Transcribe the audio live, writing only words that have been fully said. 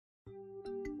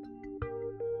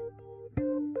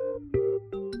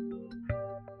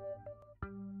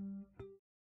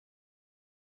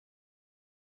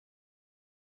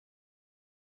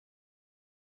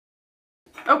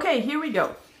Okay, here we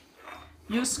go.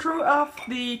 You screw off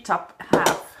the top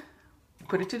half,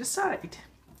 put it to the side.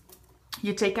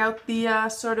 You take out the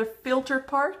sort of filter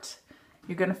part.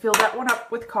 You're gonna fill that one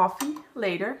up with coffee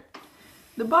later.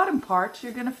 The bottom part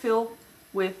you're gonna fill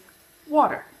with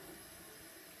water.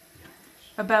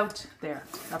 About there,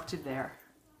 up to there.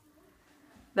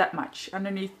 That much,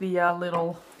 underneath the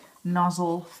little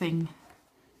nozzle thing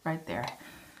right there.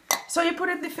 So you put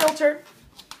in the filter.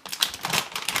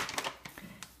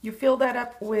 You fill that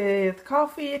up with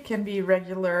coffee. It can be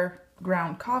regular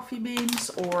ground coffee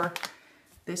beans or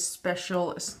this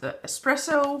special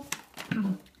espresso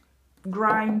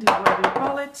grind, whatever you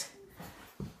call it.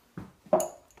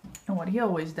 And what he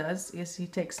always does is he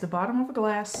takes the bottom of a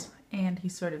glass and he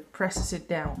sort of presses it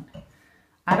down.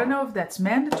 I don't know if that's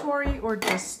mandatory or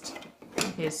just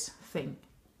his thing.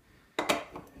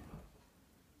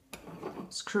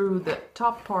 Screw the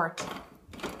top part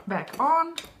back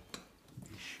on.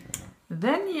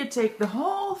 Then you take the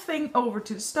whole thing over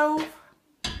to the stove.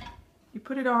 You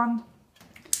put it on.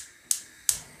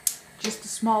 Just a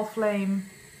small flame.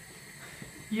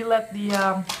 You let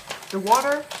the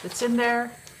water that's in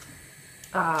there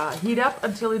heat up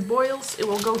until it boils. It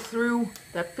will go through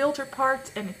that filter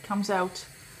part and it comes out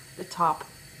the top.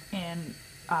 And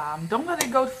don't let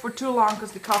it go for too long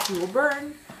because the coffee will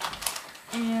burn.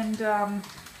 And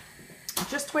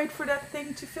just wait for that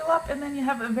thing to fill up and then you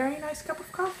have a very nice cup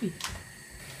of coffee.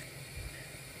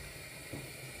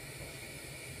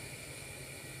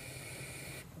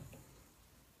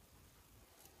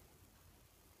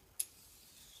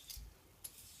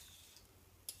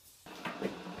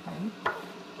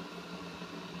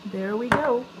 There we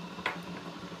go.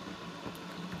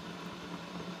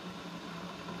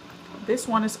 This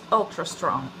one is ultra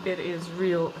strong. It is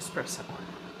real espresso.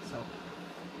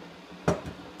 So,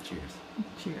 cheers.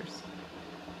 Cheers.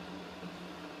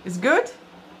 It's good?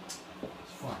 It's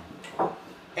fine.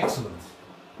 Excellent.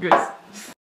 Good.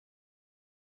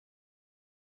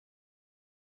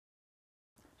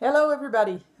 Hello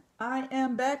everybody. I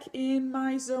am back in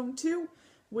my zone 2,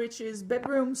 which is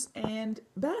bedrooms and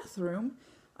bathroom.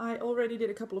 I already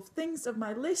did a couple of things of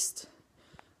my list.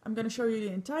 I'm going to show you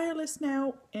the entire list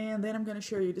now, and then I'm going to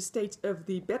show you the state of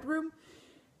the bedroom.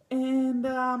 And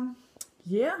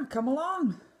yeah, come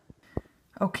along.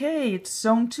 Okay, it's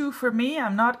zone 2 for me.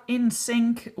 I'm not in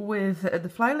sync with the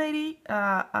Flylady.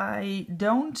 I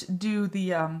don't do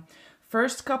the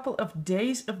first couple of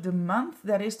days of the month.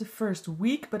 That is the first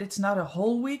week, but it's not a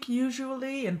whole week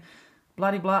usually, and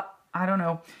blah blah. I don't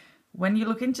know. When you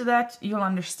look into that, you'll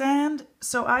understand.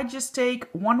 So I just take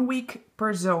 1 week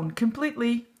per zone,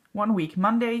 completely 1 week,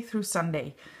 Monday through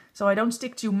Sunday. So I don't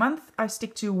stick to month, I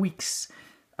stick to weeks.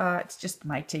 It's just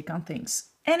my take on things.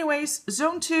 Anyways,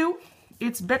 zone 2,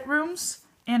 it's bedrooms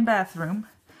and bathroom.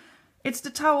 It's the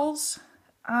towels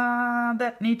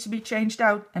that need to be changed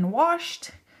out and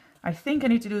washed. I think I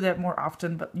need to do that more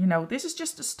often, but you know, this is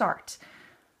just a start.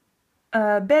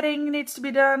 Bedding needs to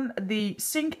be done, the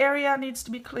sink area needs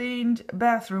to be cleaned,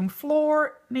 bathroom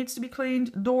floor needs to be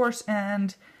cleaned, doors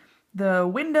and the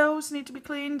windows need to be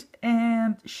cleaned,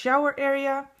 and shower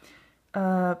area,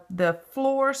 the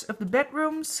floors of the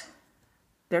bedrooms.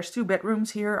 There's 2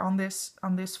 bedrooms here on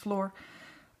this floor.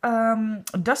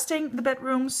 Dusting the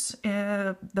bedrooms,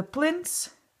 the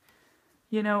plinths,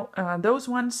 you know, those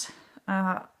ones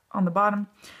on the bottom,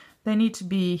 they need to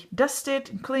be dusted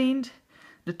and cleaned.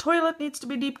 The toilet needs to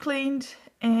be deep cleaned,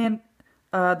 and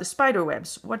the spider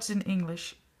webs. What's in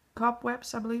English?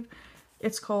 Cobwebs, I believe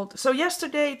it's called. So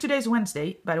yesterday, today's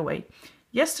Wednesday, by the way.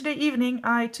 Yesterday evening,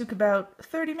 I took about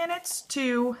 30 minutes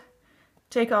to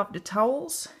take off the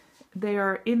towels. They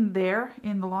are in there,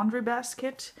 in the laundry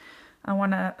basket. I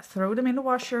want to throw them in the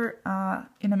washer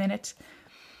in a minute.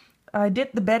 I did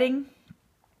the bedding.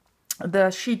 The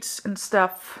sheets and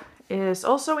stuff is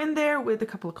also in there with a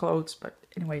couple of clothes, but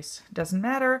anyways, doesn't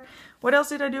matter. What else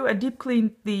did I do? I deep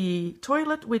cleaned the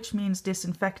toilet, which means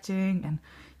disinfecting and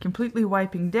completely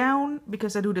wiping down,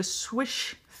 because I do the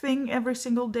swish thing every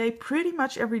single day, pretty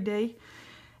much every day,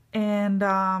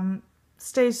 and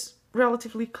stays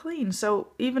relatively clean. So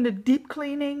even the deep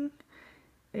cleaning,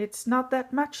 it's not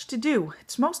that much to do.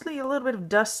 It's mostly a little bit of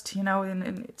dust, you know,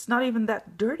 and it's not even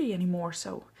that dirty anymore,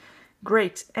 so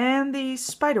great. And the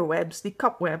spider webs, the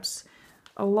cobwebs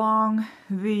along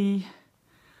the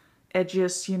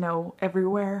edges, you know,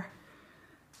 everywhere.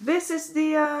 This is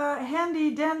the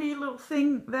handy dandy little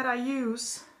thing that I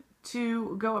use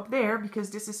to go up there,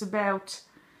 because this is about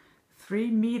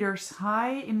 3 meters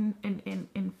high in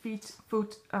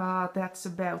foot. That's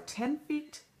about 10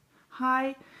 feet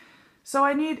high. So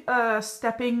I need a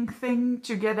stepping thing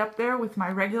to get up there with my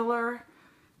regular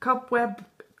cobweb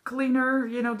cleaner,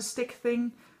 you know, the stick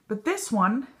thing. But this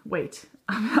one, wait,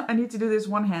 I need to do this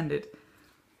one-handed.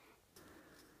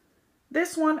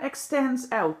 This one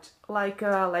extends out like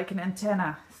an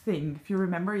antenna thing. If you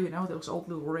remember, you know, those old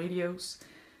little radios.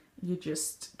 You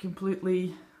just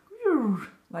completely,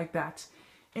 like that.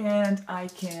 And I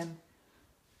can,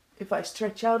 if I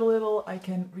stretch out a little, I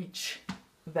can reach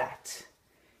that.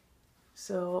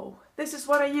 So this is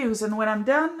what I use, and when I'm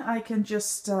done, I can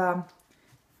just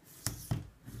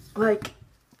like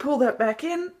pull that back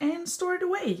in and store it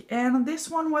away. And this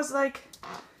one was like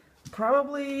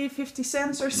probably 50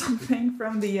 cents or something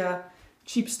from the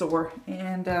cheap store.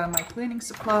 And my cleaning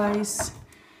supplies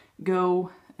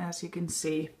go, as you can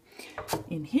see,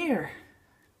 in here.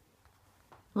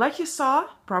 Like you saw,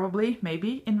 probably,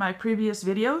 maybe, in my previous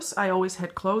videos, I always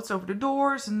had clothes over the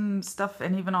doors and stuff,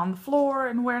 and even on the floor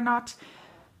and where not.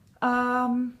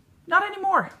 Not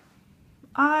anymore.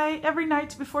 Every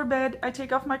night before bed, I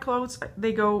take off my clothes.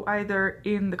 They go either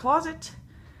in the closet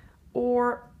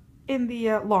or in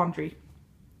the laundry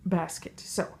basket.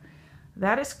 So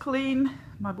that is clean.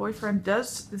 My boyfriend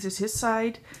does, this is his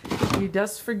side. He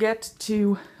does forget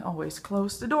to always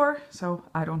close the door, so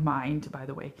I don't mind, by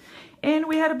the way. And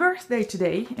we had a birthday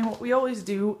today, and what we always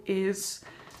do is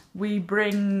we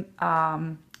bring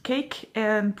cake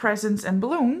and presents and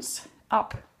balloons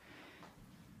up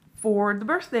for the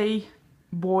birthday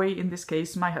boy, in this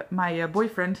case, my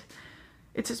boyfriend.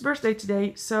 It's his birthday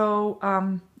today, so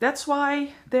that's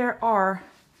why there are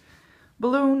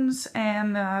balloons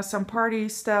and some party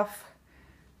stuff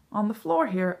on the floor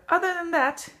here. Other than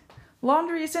that,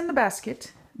 laundry is in the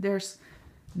basket. There's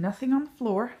nothing on the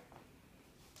floor.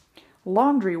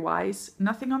 Laundry-wise,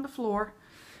 nothing on the floor.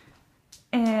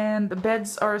 And the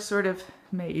beds are sort of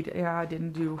made. Yeah, I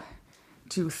didn't do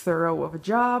too thorough of a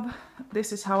job.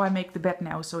 This is how I make the bed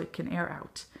now, so it can air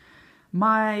out.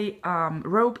 My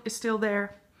robe is still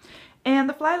there. And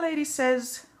the Flylady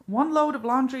says 1 load of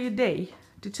laundry a day.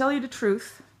 To tell you the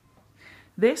truth,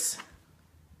 this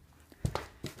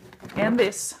and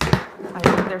this, I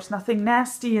think there's nothing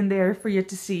nasty in there for you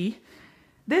to see.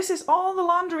 This is all the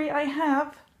laundry I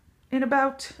have in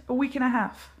about a week and a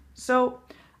half. So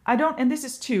I don't, and this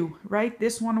is 2, right?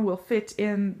 This one will fit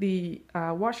in the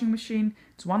washing machine.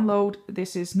 It's 1 load.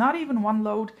 This is not even 1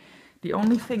 load. The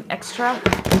only thing extra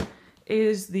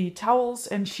is the towels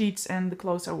and sheets and the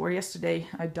clothes I wore yesterday.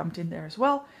 I dumped in there as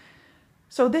well.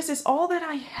 So this is all that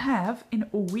I have in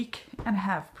a week and a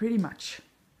half, pretty much.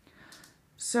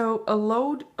 So a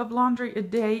load of laundry a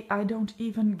day, I don't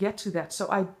even get to that.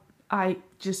 So I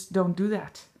just don't do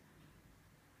that.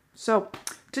 So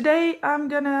today I'm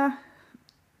gonna,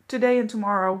 today and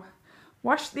tomorrow,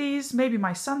 wash these. Maybe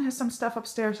my son has some stuff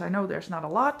upstairs. I know there's not a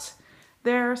lot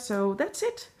there. So that's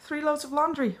it. 3 loads of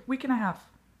laundry, week and a half.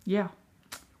 Yeah,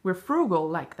 we're frugal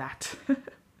like that.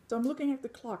 So I'm looking at the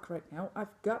clock right now.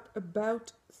 I've got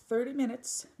about 30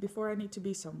 minutes before I need to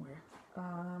be somewhere.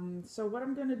 So what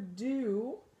I'm gonna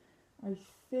do, I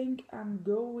think I'm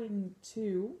going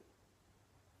to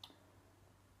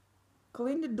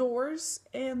clean the doors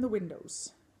and the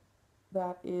windows.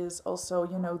 That is also,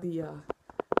 you know,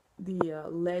 the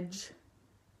ledge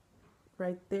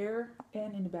right there,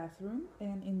 and in the bathroom,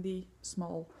 and in the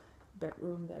small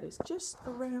bedroom that is just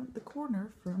around the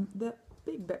corner from the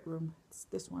big bedroom. It's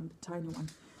this one, the tiny one,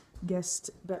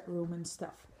 guest bedroom and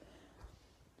stuff.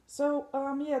 So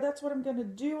yeah, that's what I'm gonna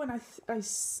do, and I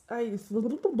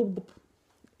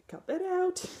cut that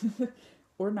out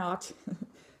or not.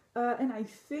 And I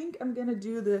think I'm gonna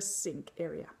do the sink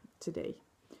area today.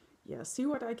 Yeah, see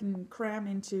what I can cram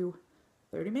into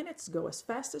 30 minutes. Go as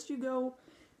fast as you go.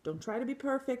 Don't try to be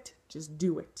perfect, just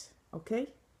do it.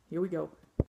 Okay, here we go.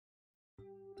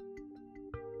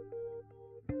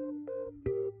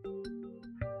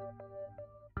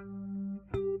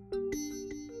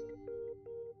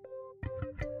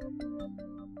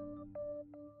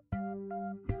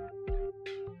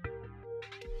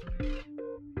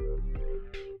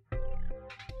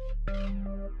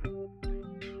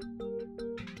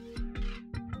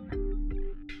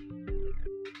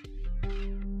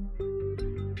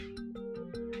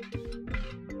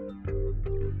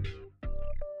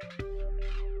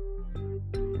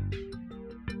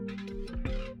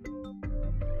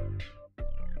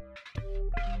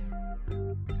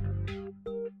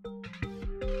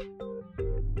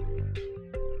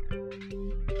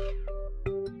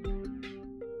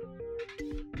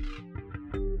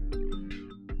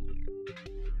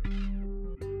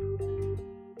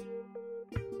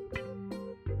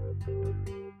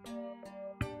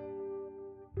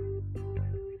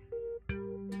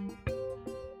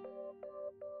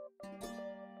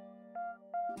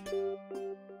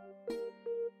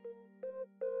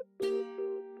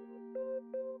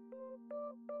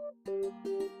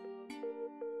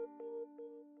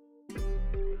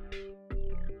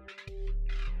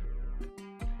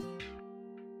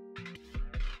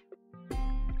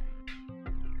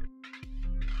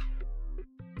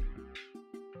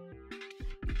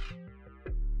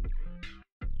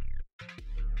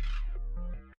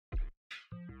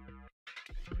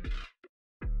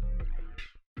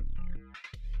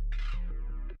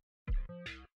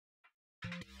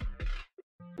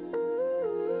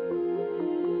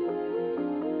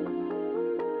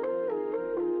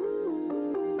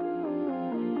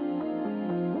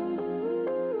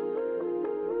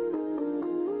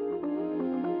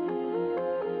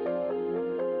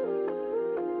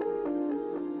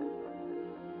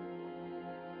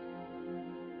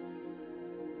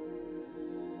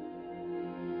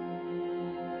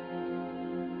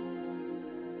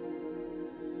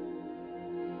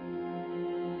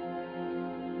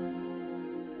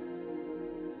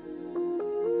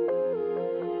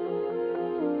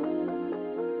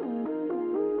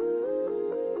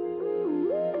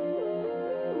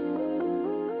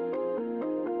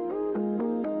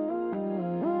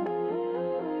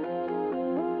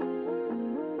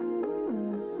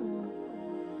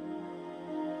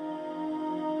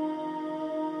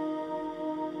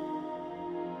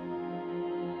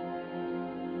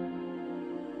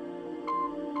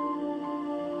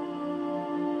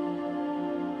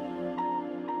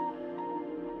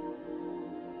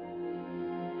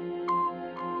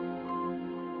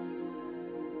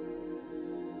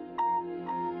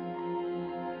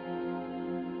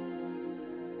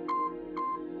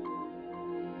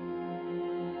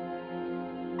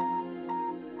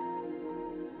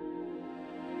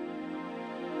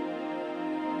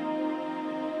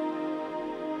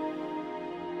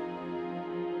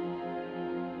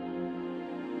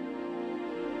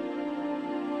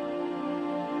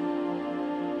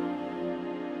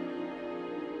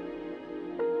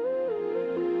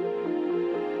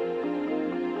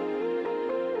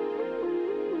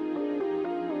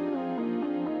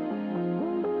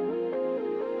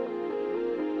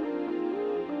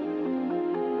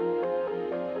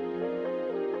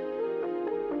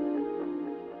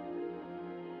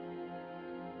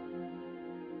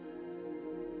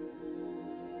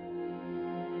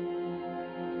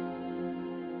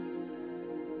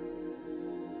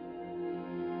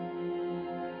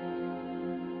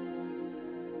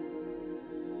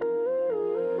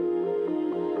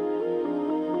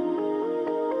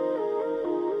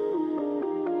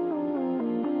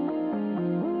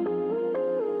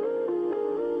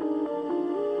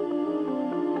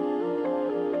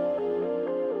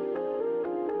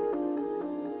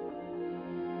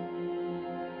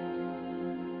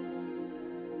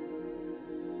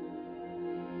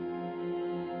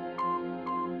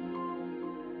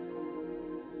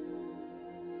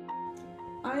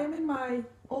 I am in my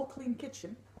all clean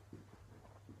kitchen,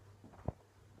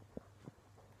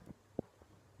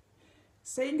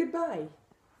 saying goodbye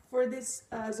for this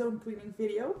zone cleaning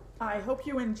video. I hope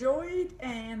you enjoyed,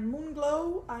 and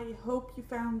Moonglow, I hope you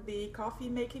found the coffee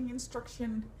making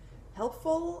instruction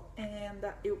helpful and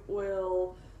that it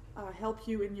will help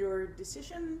you in your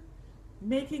decision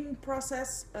making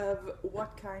process of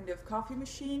what kind of coffee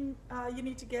machine you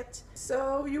need to get.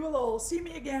 So you will all see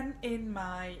me again in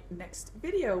my next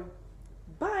video.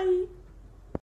 Bye!